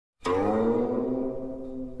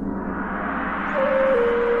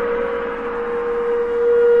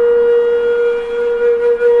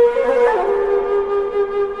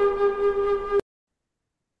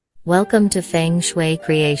Welcome to Feng Shui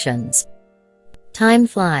Creations. Time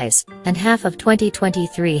flies, and half of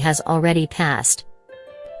 2023 has already passed.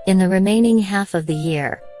 In the remaining half of the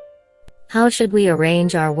year, how should we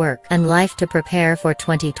arrange our work and life to prepare for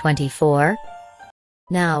 2024?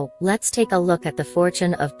 Now, let's take a look at the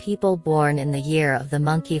fortune of people born in the year of the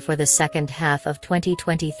monkey for the second half of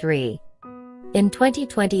 2023. In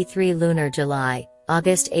 2023 lunar July,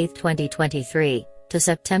 August 8, 2023, to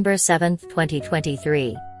September 7,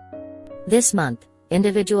 2023. This month,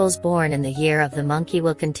 individuals born in the year of the monkey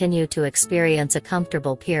will continue to experience a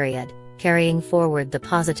comfortable period, carrying forward the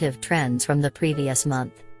positive trends from the previous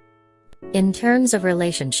month. In terms of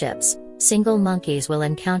relationships, single monkeys will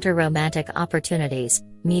encounter romantic opportunities,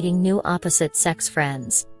 meeting new opposite-sex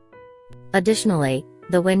friends. Additionally,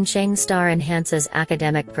 the Wencheng star enhances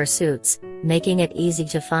academic pursuits, making it easy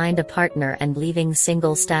to find a partner and leaving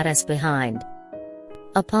single status behind.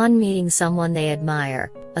 Upon meeting someone they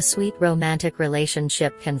admire, a sweet romantic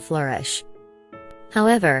relationship can flourish.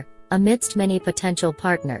 However, amidst many potential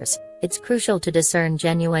partners, it's crucial to discern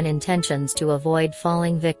genuine intentions to avoid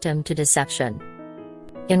falling victim to deception.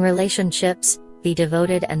 In relationships, be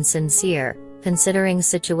devoted and sincere, considering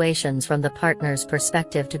situations from the partner's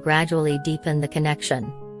perspective to gradually deepen the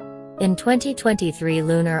connection. In 2023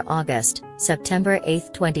 lunar August, September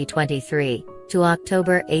 8, 2023, to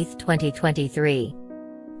October 8, 2023.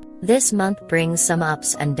 This month brings some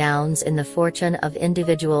ups and downs in the fortune of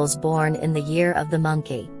individuals born in the year of the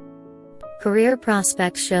monkey. Career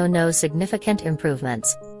prospects show no significant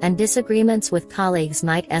improvements, and disagreements with colleagues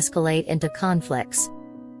might escalate into conflicts.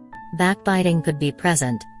 Backbiting could be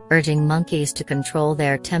present, urging monkeys to control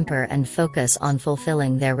their temper and focus on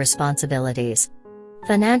fulfilling their responsibilities.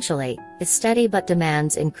 Financially, it's steady but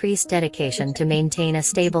demands increased dedication to maintain a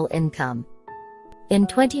stable income. In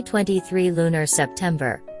 2023 lunar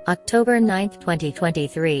September, October 9,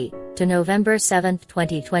 2023, to November 7,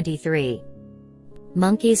 2023.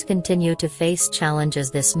 Monkeys continue to face challenges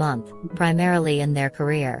this month, primarily in their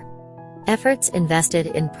career. Efforts invested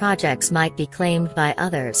in projects might be claimed by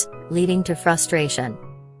others, leading to frustration.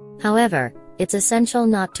 However, it's essential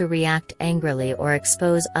not to react angrily or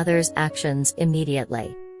expose others' actions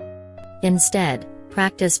immediately. Instead,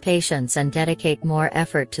 practice patience and dedicate more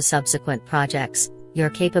effort to subsequent projects. Your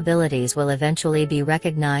capabilities will eventually be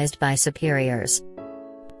recognized by superiors.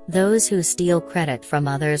 Those who steal credit from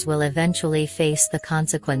others will eventually face the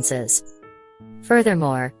consequences.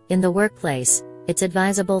 Furthermore, in the workplace, it's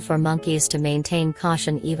advisable for monkeys to maintain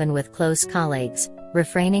caution even with close colleagues,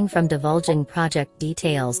 refraining from divulging project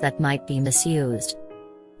details that might be misused.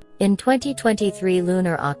 In 2023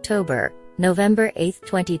 lunar October, November 8,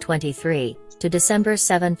 2023, to December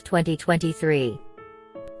 7, 2023.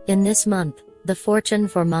 In this month, the fortune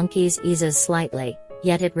for monkeys eases slightly,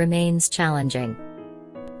 yet it remains challenging.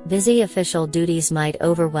 Busy official duties might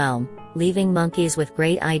overwhelm, leaving monkeys with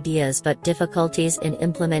great ideas but difficulties in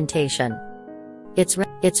implementation.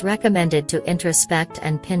 It's recommended to introspect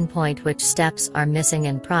and pinpoint which steps are missing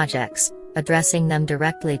in projects, addressing them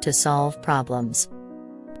directly to solve problems.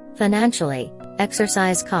 Financially,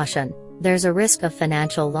 exercise caution, there's a risk of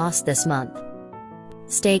financial loss this month.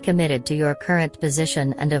 Stay committed to your current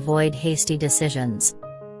position and avoid hasty decisions.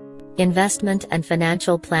 Investment and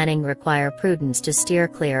financial planning require prudence to steer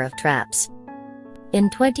clear of traps. In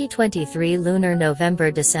 2023 lunar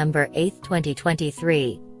November-December 8,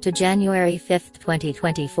 2023, to January 5,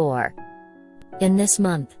 2024. In this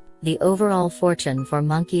month, the overall fortune for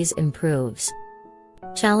monkeys improves.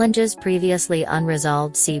 Challenges previously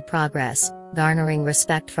unresolved see progress, garnering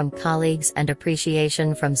respect from colleagues and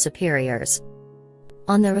appreciation from superiors.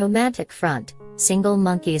 On the romantic front, single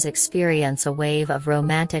monkeys experience a wave of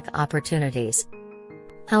romantic opportunities.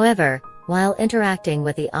 However, while interacting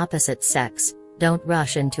with the opposite sex, don't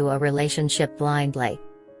rush into a relationship blindly.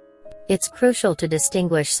 It's crucial to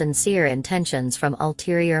distinguish sincere intentions from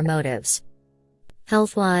ulterior motives.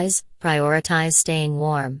 Health-wise, prioritize staying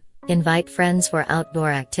warm, invite friends for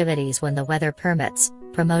outdoor activities when the weather permits,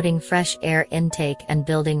 promoting fresh air intake and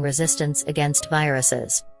building resistance against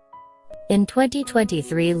viruses. In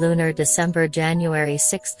 2023 lunar December-January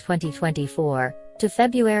 6, 2024, to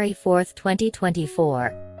February 4,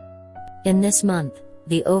 2024. In this month,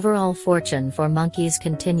 the overall fortune for monkeys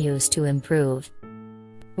continues to improve.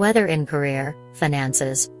 Whether in career,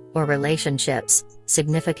 finances, or relationships,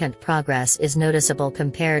 significant progress is noticeable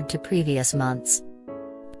compared to previous months.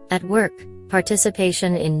 At work,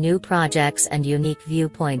 participation in new projects and unique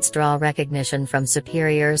viewpoints draw recognition from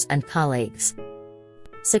superiors and colleagues.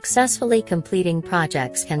 Successfully completing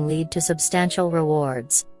projects can lead to substantial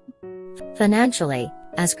rewards. Financially,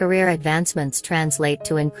 as career advancements translate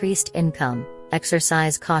to increased income,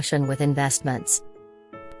 exercise caution with investments.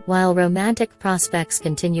 While romantic prospects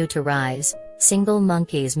continue to rise, single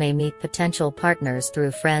monkeys may meet potential partners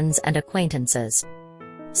through friends and acquaintances.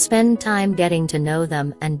 Spend time getting to know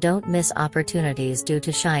them and don't miss opportunities due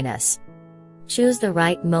to shyness. Choose the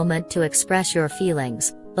right moment to express your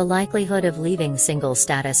feelings. The likelihood of leaving single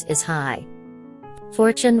status is high.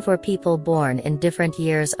 Fortune for people born in different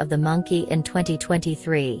years of the monkey in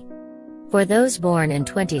 2023. For those born in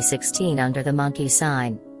 2016 under the monkey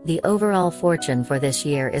sign, the overall fortune for this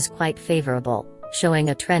year is quite favorable, showing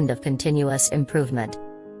a trend of continuous improvement.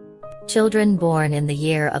 Children born in the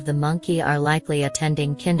year of the monkey are likely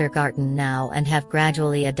attending kindergarten now and have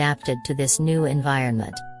gradually adapted to this new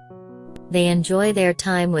environment. They enjoy their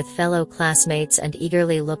time with fellow classmates and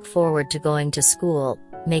eagerly look forward to going to school,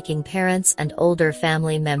 making parents and older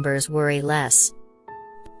family members worry less.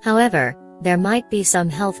 However, there might be some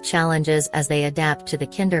health challenges as they adapt to the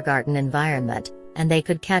kindergarten environment, and they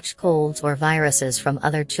could catch colds or viruses from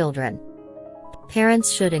other children.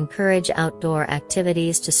 Parents should encourage outdoor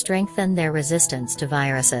activities to strengthen their resistance to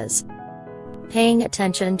viruses. Paying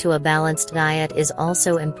attention to a balanced diet is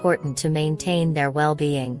also important to maintain their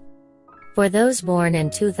well-being. For those born in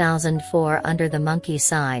 2004 under the monkey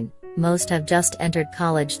sign, most have just entered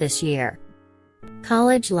college this year.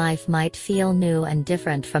 College life might feel new and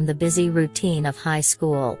different from the busy routine of high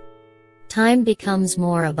school. Time becomes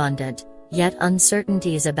more abundant, yet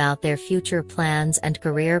uncertainties about their future plans and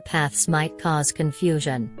career paths might cause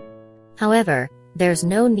confusion. However, there's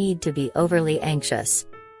no need to be overly anxious.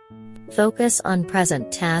 Focus on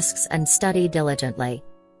present tasks and study diligently.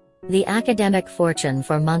 The academic fortune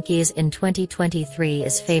for monkeys in 2023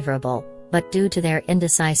 is favorable, but due to their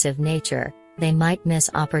indecisive nature, they might miss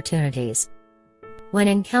opportunities. When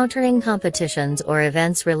encountering competitions or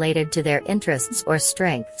events related to their interests or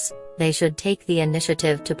strengths, they should take the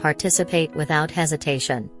initiative to participate without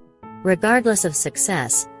hesitation. Regardless of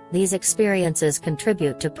success, these experiences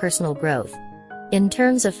contribute to personal growth. In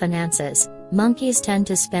terms of finances, monkeys tend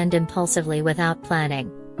to spend impulsively without planning,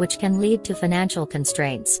 which can lead to financial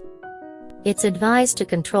constraints. It's advised to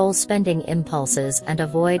control spending impulses and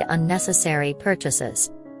avoid unnecessary purchases.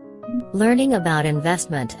 Learning about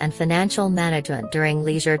investment and financial management during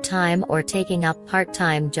leisure time or taking up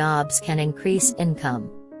part-time jobs can increase income.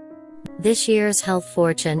 This year's health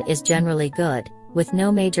fortune is generally good, with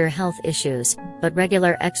no major health issues, but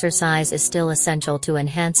regular exercise is still essential to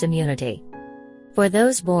enhance immunity. For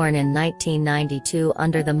those born in 1992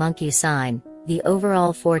 under the monkey sign, the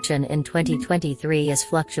overall fortune in 2023 is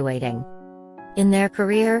fluctuating. In their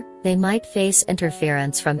career, they might face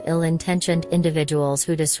interference from ill-intentioned individuals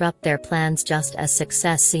who disrupt their plans just as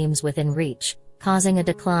success seems within reach, causing a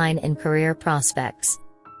decline in career prospects.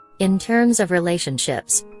 In terms of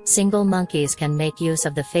relationships, single monkeys can make use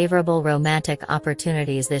of the favorable romantic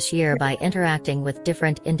opportunities this year by interacting with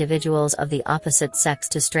different individuals of the opposite sex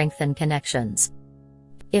to strengthen connections.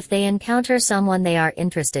 If they encounter someone they are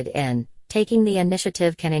interested in, taking the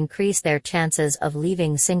initiative can increase their chances of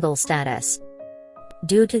leaving single status.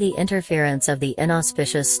 Due to the interference of the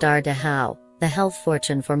inauspicious star Dahao, the health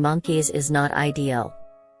fortune for monkeys is not ideal.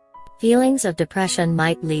 Feelings of depression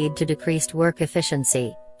might lead to decreased work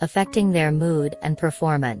efficiency, affecting their mood and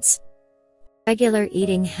performance. Regular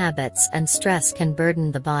eating habits and stress can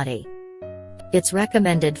burden the body. It's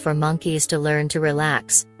recommended for monkeys to learn to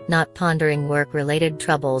relax, not pondering work-related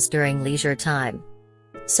troubles during leisure time.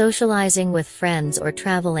 Socializing with friends or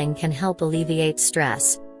traveling can help alleviate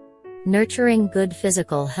stress. Nurturing good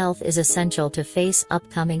physical health is essential to face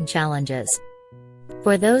upcoming challenges.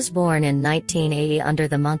 For those born in 1980 under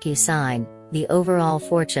the monkey sign, the overall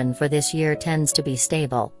fortune for this year tends to be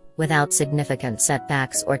stable, without significant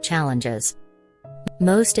setbacks or challenges.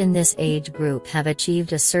 Most in this age group have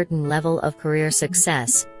achieved a certain level of career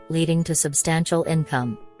success, leading to substantial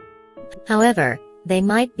income. However, they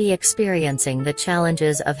might be experiencing the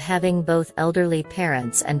challenges of having both elderly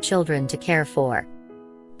parents and children to care for.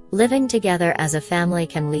 Living together as a family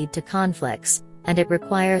can lead to conflicts, and it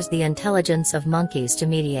requires the intelligence of monkeys to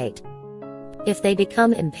mediate. If they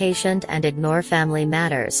become impatient and ignore family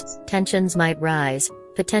matters, tensions might rise,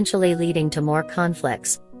 potentially leading to more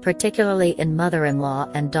conflicts, particularly in mother-in-law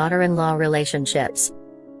and daughter-in-law relationships.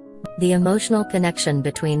 The emotional connection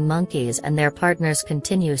between monkeys and their partners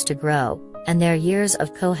continues to grow, and their years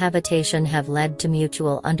of cohabitation have led to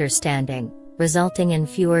mutual understanding, resulting in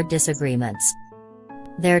fewer disagreements.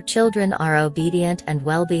 Their children are obedient and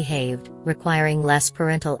well-behaved, requiring less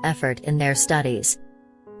parental effort in their studies.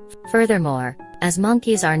 Furthermore, as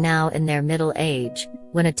monkeys are now in their middle age,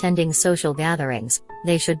 when attending social gatherings,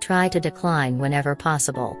 they should try to decline whenever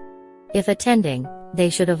possible. If attending, They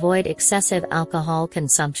should avoid excessive alcohol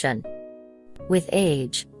consumption. With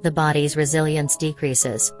age, the body's resilience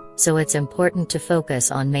decreases, so it's important to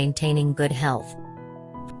focus on maintaining good health.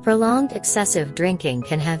 Prolonged excessive drinking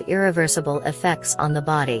can have irreversible effects on the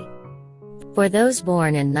body. For those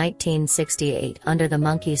born in 1968 under the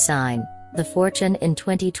monkey sign, the fortune in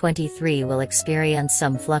 2023 will experience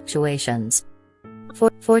some fluctuations.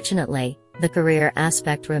 Fortunately, the career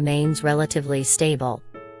aspect remains relatively stable.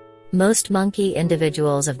 Most monkey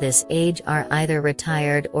individuals of this age are either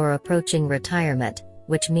retired or approaching retirement,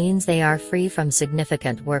 which means they are free from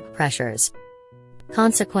significant work pressures.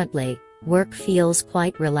 Consequently, work feels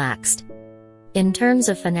quite relaxed. In terms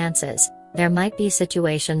of finances, there might be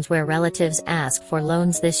situations where relatives ask for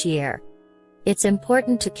loans this year. It's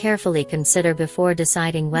important to carefully consider before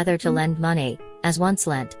deciding whether to lend money, as once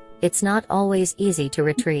lent, it's not always easy to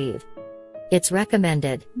retrieve. It's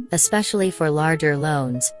recommended, especially for larger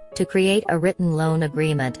loans, to create a written loan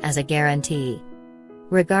agreement as a guarantee.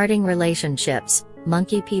 Regarding relationships,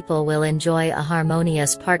 monkey people will enjoy a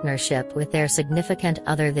harmonious partnership with their significant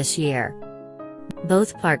other this year.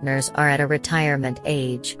 Both partners are at a retirement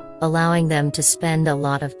age, allowing them to spend a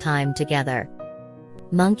lot of time together.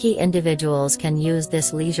 Monkey individuals can use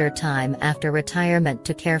this leisure time after retirement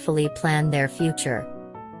to carefully plan their future.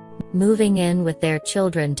 Moving in with their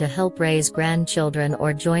children to help raise grandchildren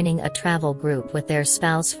or joining a travel group with their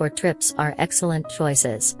spouse for trips are excellent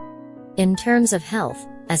choices. In terms of health,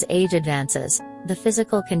 as age advances, the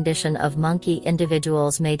physical condition of monkey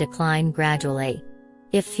individuals may decline gradually.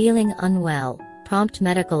 If feeling unwell, prompt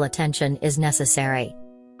medical attention is necessary.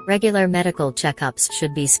 Regular medical checkups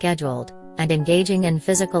should be scheduled, and engaging in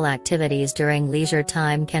physical activities during leisure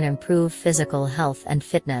time can improve physical health and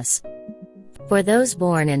fitness. For those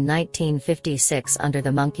born in 1956 under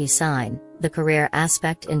the monkey sign, the career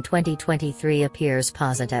aspect in 2023 appears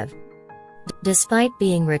positive. Despite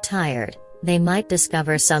being retired, they might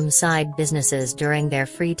discover some side businesses during their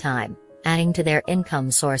free time, adding to their income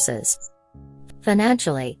sources.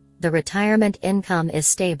 Financially, the retirement income is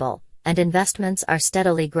stable, and investments are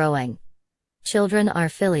steadily growing. Children are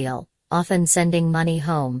filial, often sending money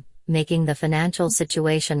home, making the financial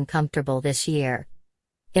situation comfortable this year.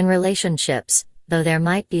 In relationships, though there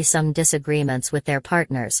might be some disagreements with their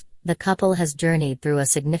partners, the couple has journeyed through a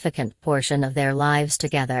significant portion of their lives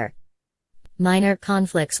together. Minor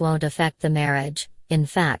conflicts won't affect the marriage, in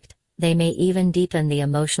fact, they may even deepen the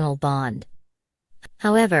emotional bond.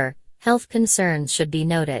 However, health concerns should be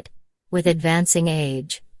noted. With advancing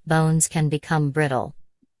age, bones can become brittle.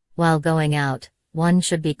 While going out, one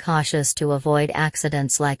should be cautious to avoid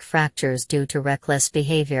accidents like fractures due to reckless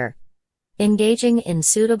behavior. Engaging in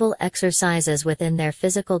suitable exercises within their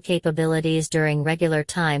physical capabilities during regular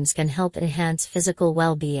times can help enhance physical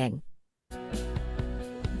well-being.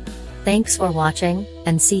 Thanks for watching,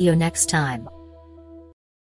 and see you next time.